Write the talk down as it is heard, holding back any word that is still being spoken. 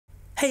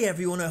Hey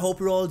everyone, I hope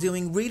you're all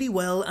doing really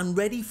well and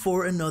ready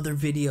for another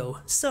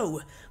video.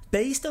 So,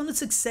 based on the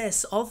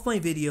success of my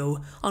video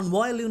on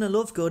why Luna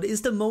Lovegood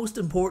is the most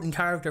important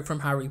character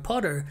from Harry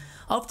Potter,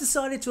 I've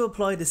decided to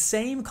apply the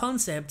same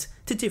concept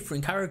to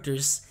different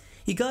characters.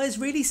 You guys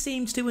really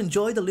seemed to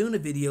enjoy the Luna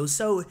video,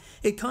 so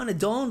it kinda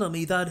dawned on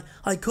me that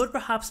I could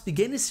perhaps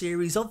begin a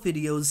series of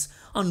videos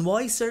on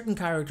why certain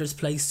characters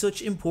play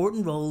such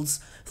important roles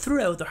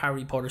throughout the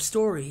Harry Potter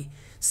story.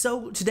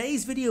 So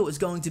today's video is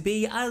going to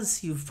be,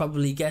 as you've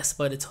probably guessed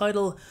by the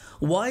title,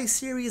 why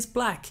Sirius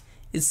Black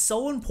is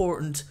so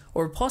important,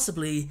 or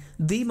possibly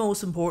the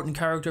most important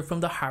character from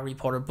the Harry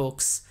Potter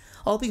books.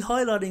 I'll be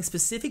highlighting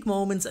specific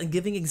moments and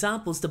giving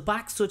examples to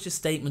back such a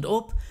statement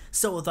up.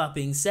 So with that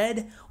being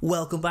said,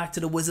 welcome back to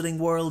the Wizarding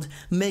World,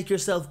 make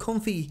yourself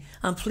comfy,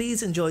 and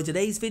please enjoy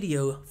today's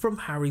video from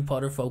Harry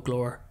Potter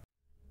Folklore.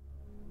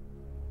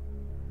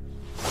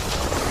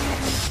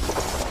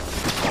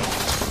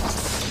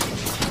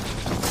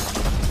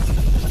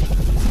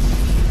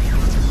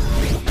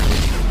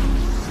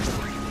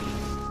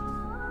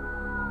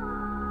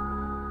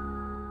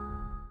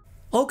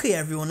 Okay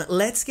everyone,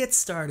 let's get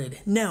started.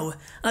 Now,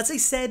 as I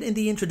said in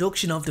the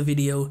introduction of the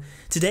video,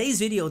 today's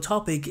video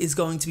topic is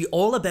going to be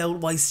all about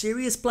why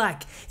Sirius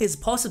Black is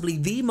possibly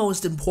the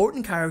most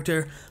important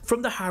character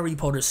from the Harry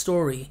Potter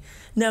story.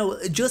 Now,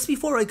 just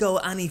before I go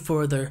any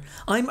further,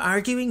 I'm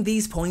arguing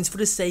these points for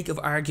the sake of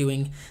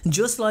arguing,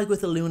 just like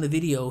with the Luna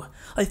video.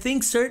 I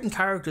think certain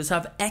characters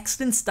have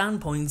excellent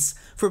standpoints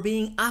for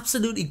being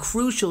absolutely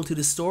crucial to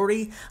the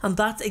story, and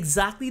that's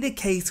exactly the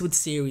case with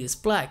Sirius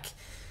Black.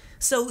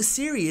 So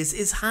Sirius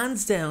is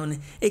hands down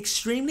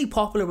extremely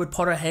popular with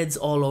Potterheads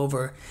all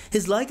over.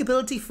 His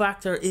likability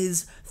factor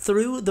is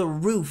through the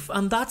roof,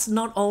 and that's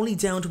not only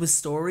down to his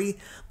story,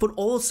 but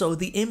also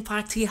the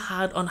impact he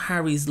had on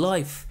Harry's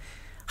life.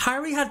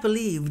 Harry had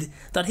believed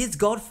that his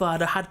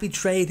godfather had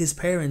betrayed his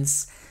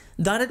parents,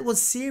 that it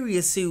was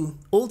Sirius who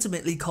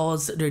ultimately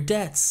caused their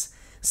deaths.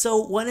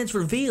 So when it's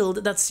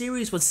revealed that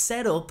Sirius was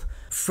set up,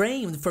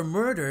 framed for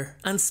murder,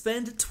 and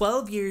spent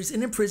 12 years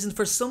in a prison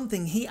for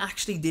something he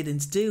actually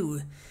didn't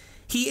do,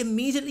 he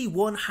immediately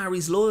won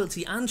Harry's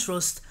loyalty and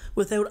trust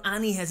without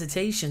any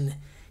hesitation.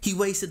 He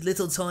wasted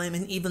little time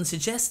in even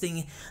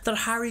suggesting that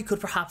Harry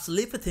could perhaps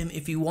live with him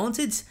if he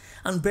wanted,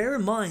 and bear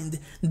in mind,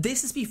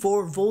 this is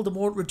before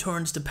Voldemort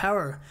returned to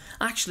power.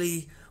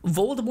 Actually,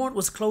 Voldemort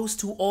was close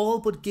to all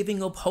but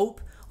giving up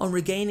hope on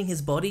regaining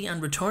his body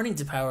and returning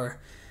to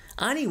power.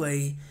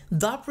 Anyway,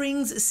 that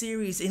brings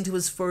Sirius into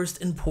his first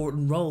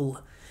important role,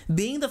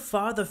 being the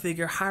father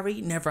figure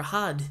Harry never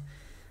had.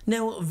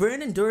 Now,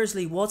 Vernon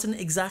Dursley wasn't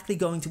exactly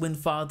going to win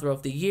Father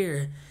of the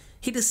Year.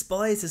 He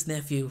despised his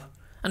nephew,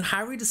 and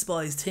Harry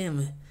despised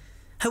him.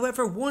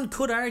 However, one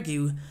could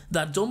argue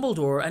that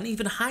Dumbledore and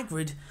even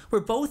Hagrid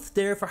were both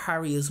there for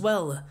Harry as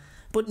well,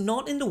 but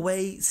not in the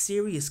way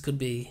Sirius could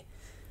be.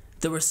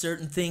 There were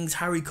certain things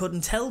Harry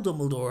couldn't tell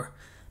Dumbledore,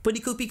 but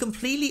he could be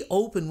completely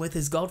open with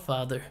his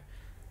godfather.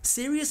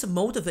 Sirius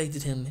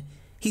motivated him,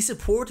 he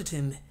supported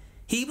him,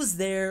 he was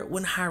there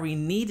when Harry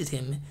needed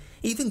him,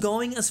 even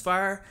going as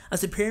far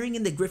as appearing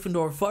in the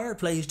Gryffindor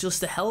fireplace just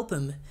to help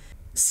him.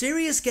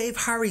 Sirius gave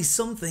Harry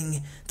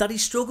something that he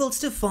struggled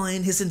to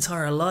find his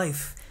entire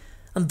life,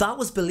 and that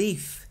was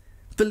belief.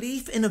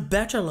 Belief in a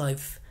better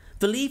life.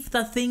 Belief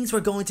that things were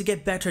going to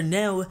get better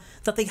now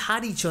that they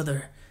had each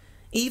other.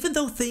 Even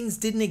though things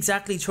didn't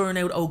exactly turn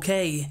out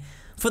okay,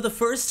 for the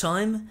first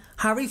time,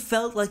 Harry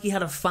felt like he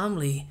had a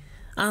family.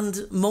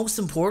 And most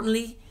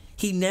importantly,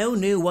 he now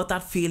knew what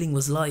that feeling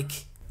was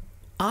like.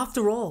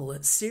 After all,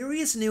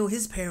 Sirius knew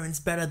his parents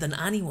better than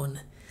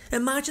anyone.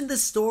 Imagine the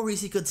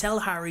stories he could tell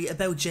Harry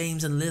about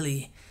James and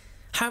Lily.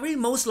 Harry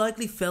most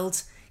likely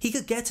felt he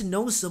could get to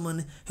know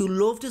someone who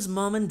loved his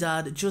mom and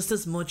dad just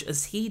as much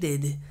as he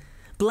did.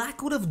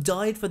 Black would have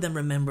died for them,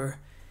 remember.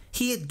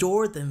 He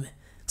adored them.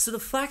 So the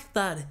fact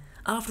that,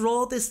 after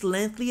all this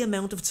lengthy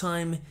amount of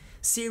time,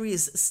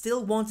 Sirius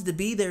still wanted to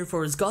be there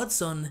for his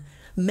godson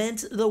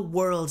meant the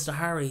world to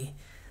Harry.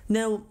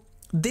 Now,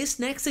 this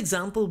next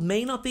example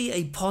may not be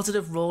a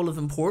positive role of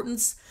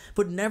importance,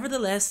 but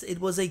nevertheless it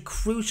was a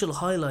crucial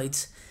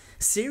highlight.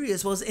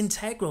 Sirius was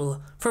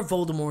integral for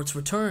Voldemort's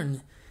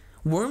return.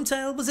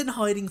 Wormtail was in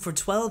hiding for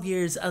 12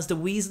 years as the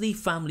Weasley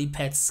family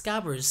pet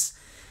Scabbers.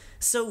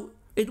 So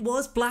it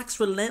was Black's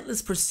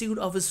relentless pursuit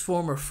of his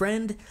former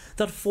friend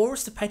that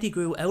forced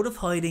Pettigrew out of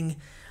hiding,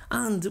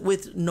 and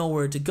with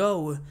nowhere to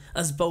go,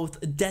 as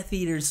both Death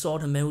Eaters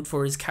sought him out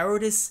for his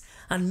cowardice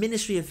and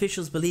Ministry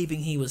officials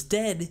believing he was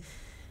dead,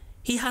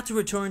 he had to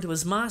return to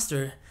his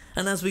master,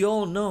 and as we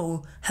all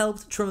know,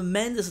 helped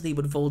tremendously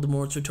with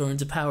Voldemort's return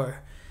to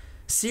power.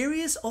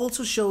 Sirius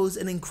also shows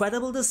an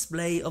incredible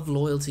display of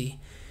loyalty.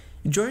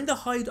 During the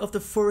height of the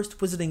First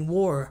Wizarding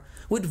War,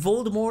 with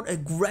Voldemort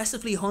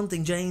aggressively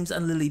hunting James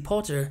and Lily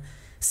Potter,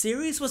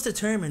 Sirius was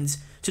determined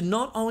to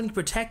not only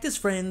protect his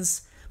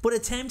friends, but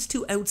attempt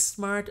to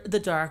outsmart the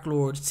Dark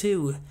Lord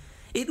too.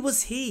 It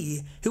was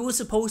he who was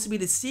supposed to be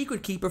the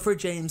secret keeper for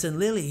James and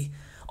Lily,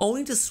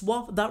 only to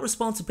swap that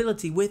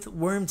responsibility with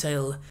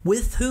Wormtail,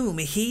 with whom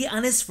he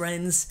and his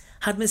friends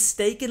had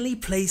mistakenly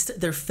placed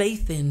their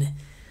faith in.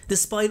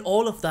 Despite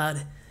all of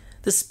that,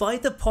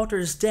 despite the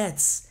Potters'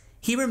 deaths,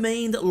 he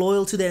remained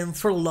loyal to them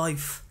for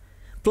life.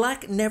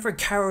 Black never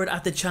cowered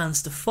at the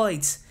chance to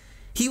fight.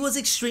 He was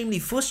extremely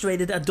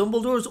frustrated at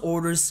Dumbledore's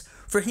orders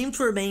for him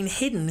to remain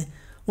hidden,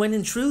 when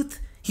in truth,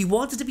 he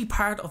wanted to be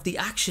part of the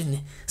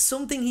action,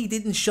 something he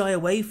didn't shy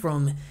away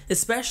from,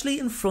 especially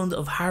in front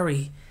of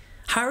Harry.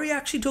 Harry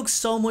actually took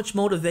so much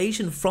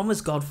motivation from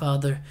his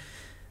godfather.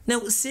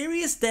 Now,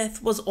 Sirius'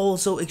 death was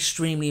also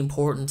extremely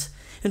important.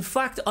 In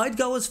fact, I'd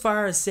go as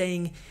far as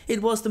saying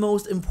it was the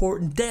most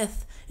important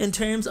death in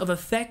terms of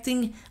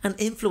affecting and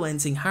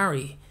influencing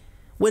Harry.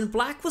 When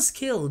Black was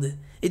killed,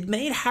 it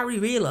made Harry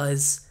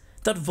realise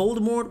that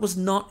Voldemort was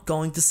not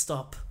going to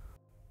stop.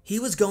 He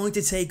was going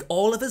to take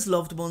all of his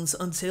loved ones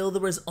until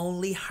there was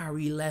only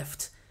Harry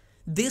left.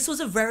 This was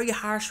a very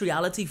harsh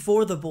reality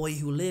for the boy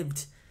who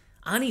lived.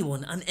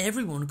 Anyone and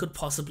everyone could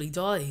possibly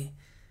die.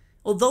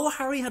 Although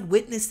Harry had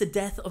witnessed the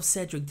death of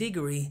Cedric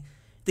Diggory,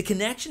 the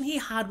connection he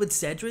had with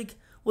Cedric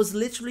was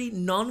literally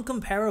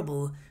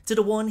non-comparable to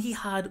the one he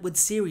had with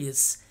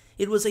Sirius.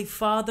 It was a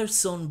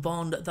father-son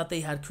bond that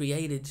they had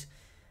created.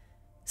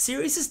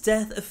 Sirius's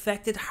death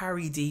affected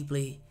Harry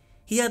deeply.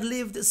 He had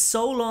lived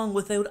so long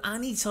without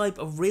any type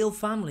of real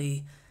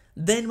family.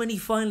 Then when he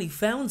finally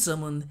found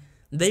someone,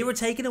 they were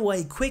taken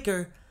away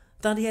quicker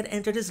than he had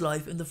entered his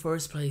life in the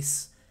first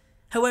place.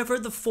 However,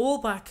 the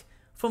fallback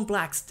from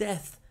Black's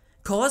death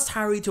caused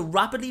Harry to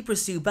rapidly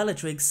pursue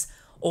Bellatrix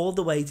all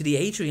the way to the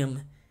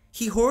atrium.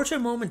 He hurt her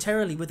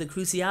momentarily with the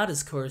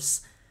Cruciatus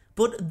curse,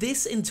 but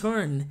this in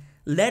turn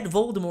led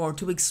Voldemort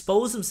to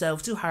expose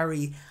himself to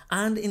Harry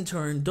and in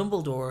turn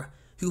Dumbledore,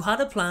 who had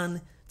a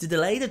plan to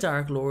delay the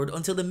Dark Lord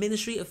until the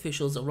Ministry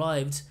officials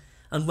arrived,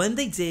 and when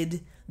they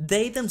did,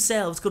 they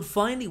themselves could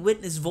finally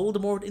witness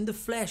Voldemort in the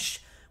flesh,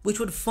 which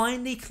would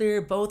finally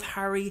clear both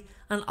Harry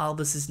and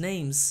Albus's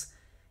names.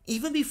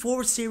 Even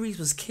before Sirius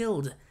was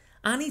killed,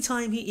 any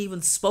time he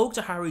even spoke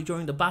to Harry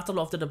during the Battle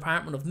of the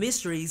Department of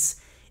Mysteries,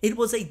 it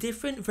was a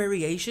different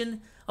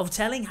variation of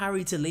telling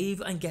Harry to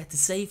leave and get to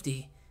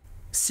safety.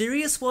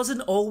 Sirius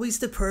wasn't always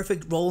the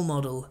perfect role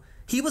model.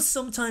 He was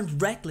sometimes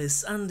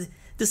reckless, and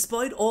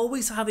despite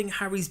always having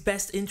Harry's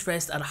best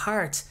interest at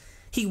heart,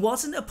 he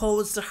wasn't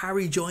opposed to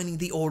Harry joining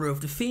the Order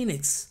of the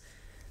Phoenix.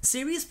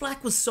 Sirius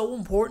Black was so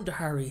important to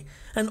Harry,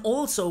 and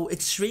also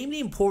extremely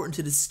important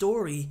to the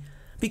story,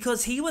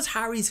 because he was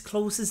Harry's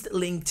closest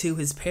link to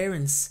his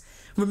parents.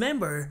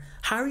 Remember,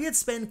 Harry had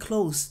spent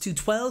close to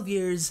 12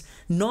 years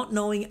not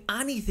knowing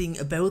anything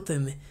about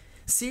them.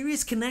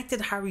 Sirius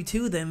connected Harry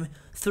to them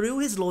through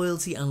his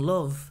loyalty and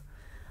love.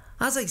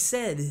 As I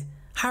said,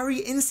 Harry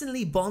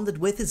instantly bonded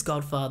with his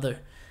godfather.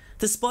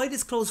 Despite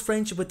his close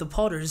friendship with the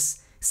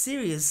Potters,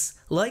 Sirius,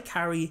 like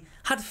Harry,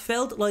 had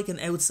felt like an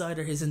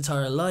outsider his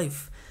entire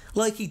life,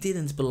 like he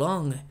didn't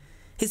belong.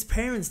 His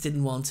parents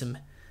didn't want him,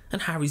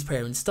 and Harry's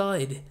parents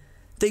died.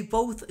 They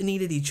both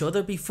needed each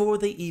other before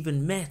they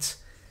even met.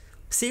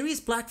 Sirius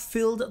Black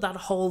filled that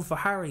hole for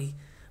Harry,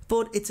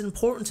 but it's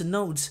important to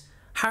note,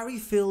 Harry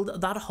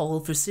filled that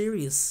hole for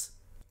Sirius.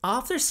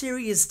 After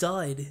Sirius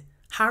died,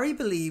 Harry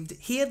believed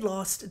he had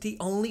lost the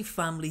only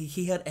family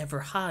he had ever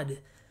had,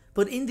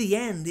 but in the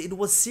end it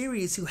was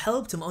Sirius who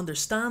helped him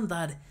understand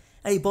that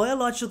a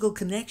biological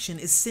connection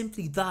is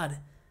simply that,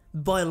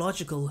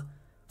 biological.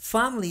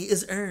 Family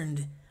is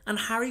earned, and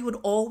Harry would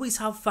always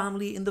have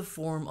family in the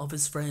form of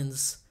his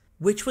friends,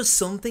 which was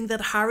something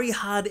that Harry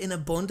had in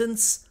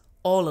abundance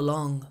all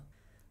along.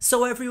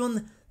 So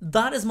everyone,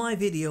 that is my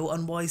video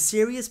on why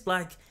Sirius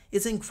Black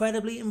is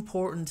incredibly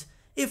important,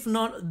 if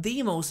not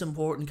the most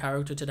important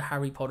character to the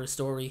Harry Potter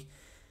story.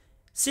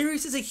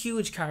 Sirius is a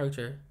huge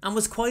character and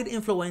was quite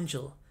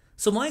influential,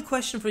 so my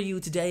question for you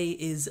today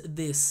is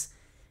this: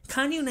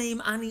 can you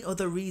name any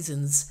other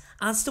reasons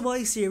as to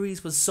why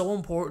Sirius was so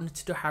important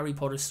to the Harry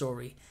Potter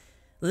story?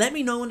 Let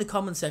me know in the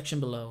comment section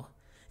below.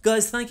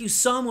 Guys, thank you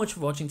so much for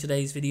watching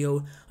today's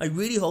video. I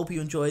really hope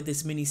you enjoyed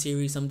this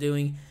mini-series I'm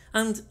doing.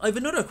 And I have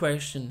another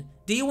question.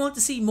 Do you want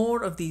to see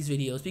more of these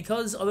videos?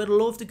 Because I would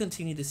love to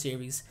continue the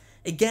series.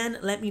 Again,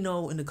 let me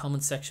know in the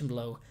comment section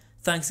below.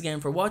 Thanks again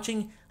for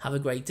watching. Have a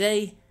great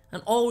day.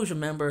 And always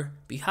remember,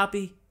 be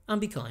happy and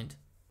be kind.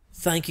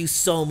 Thank you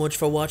so much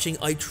for watching.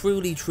 I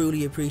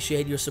truly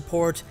appreciate your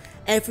support.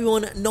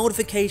 Everyone,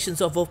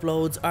 notifications of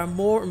uploads are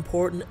more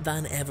important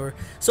than ever.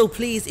 So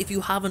please, if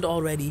you haven't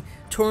already,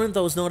 turn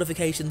those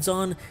notifications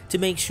on to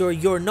make sure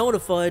you're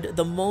notified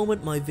the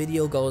moment my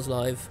video goes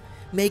live.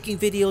 Making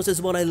videos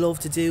is what I love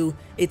to do.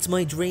 It's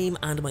my dream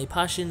and my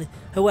passion.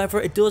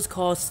 However, it does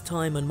cost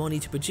time and money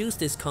to produce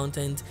this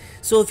content.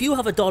 So if you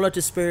have $1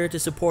 to spare to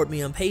support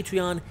me on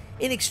Patreon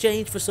in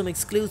exchange for some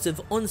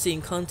exclusive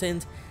unseen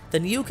content,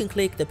 then you can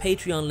click the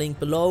Patreon link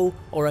below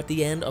or at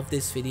the end of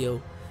this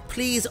video.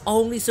 Please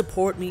only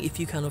support me if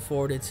you can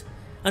afford it.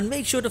 And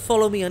make sure to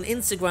follow me on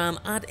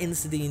Instagram at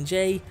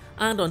InstaDNJ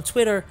and on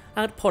Twitter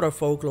at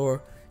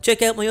PotterFolklore.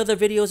 Check out my other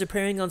videos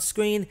appearing on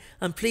screen,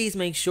 and please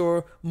make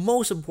sure,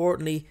 most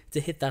importantly,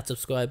 to hit that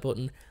subscribe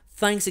button.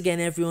 Thanks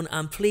again everyone,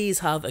 and please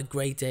have a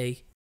great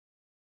day.